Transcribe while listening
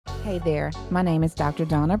Hey there, my name is Dr.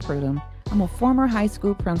 Donna Prudham. I'm a former high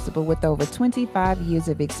school principal with over 25 years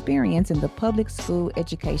of experience in the public school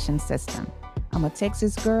education system. I'm a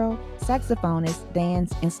Texas girl, saxophonist,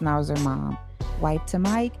 dance, and snarzer mom, wife to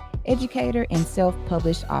Mike, educator, and self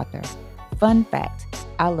published author. Fun fact,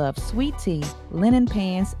 I love sweet tea, linen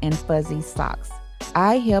pants, and fuzzy socks.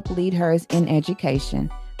 I help lead hers in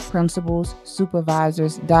education. Principals,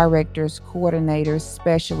 supervisors, directors, coordinators,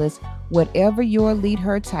 specialists, whatever your lead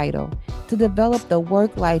her title, to develop the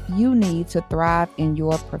work life you need to thrive in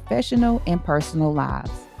your professional and personal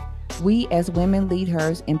lives. We, as women lead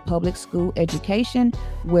hers in public school education,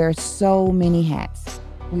 wear so many hats.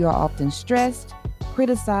 We are often stressed,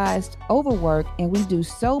 criticized, overworked, and we do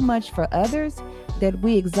so much for others that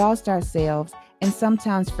we exhaust ourselves and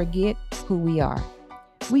sometimes forget who we are.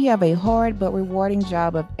 We have a hard but rewarding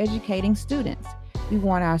job of educating students. We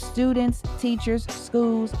want our students, teachers,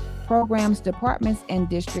 schools, programs, departments, and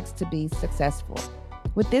districts to be successful.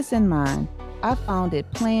 With this in mind, I founded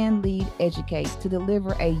Plan, Lead, Educate to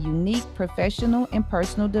deliver a unique professional and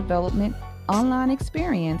personal development online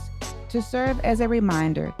experience to serve as a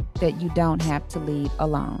reminder that you don't have to lead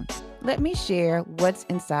alone. Let me share what's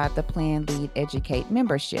inside the Plan, Lead, Educate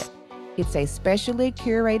membership. It's a specially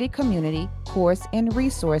curated community, course, and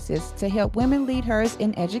resources to help women leaders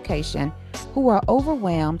in education who are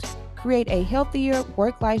overwhelmed create a healthier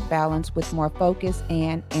work life balance with more focus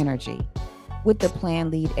and energy. With the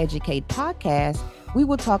Plan, Lead, Educate podcast, we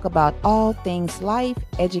will talk about all things life,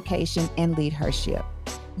 education, and leadership.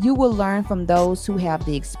 You will learn from those who have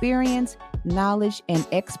the experience, knowledge, and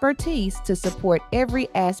expertise to support every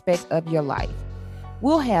aspect of your life.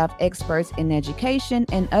 We'll have experts in education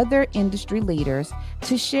and other industry leaders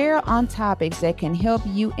to share on topics that can help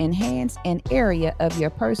you enhance an area of your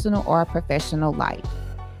personal or professional life.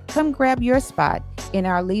 Come grab your spot in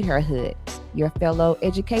our leaderhood. Your fellow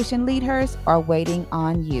education leaders are waiting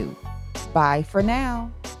on you. Bye for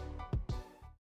now.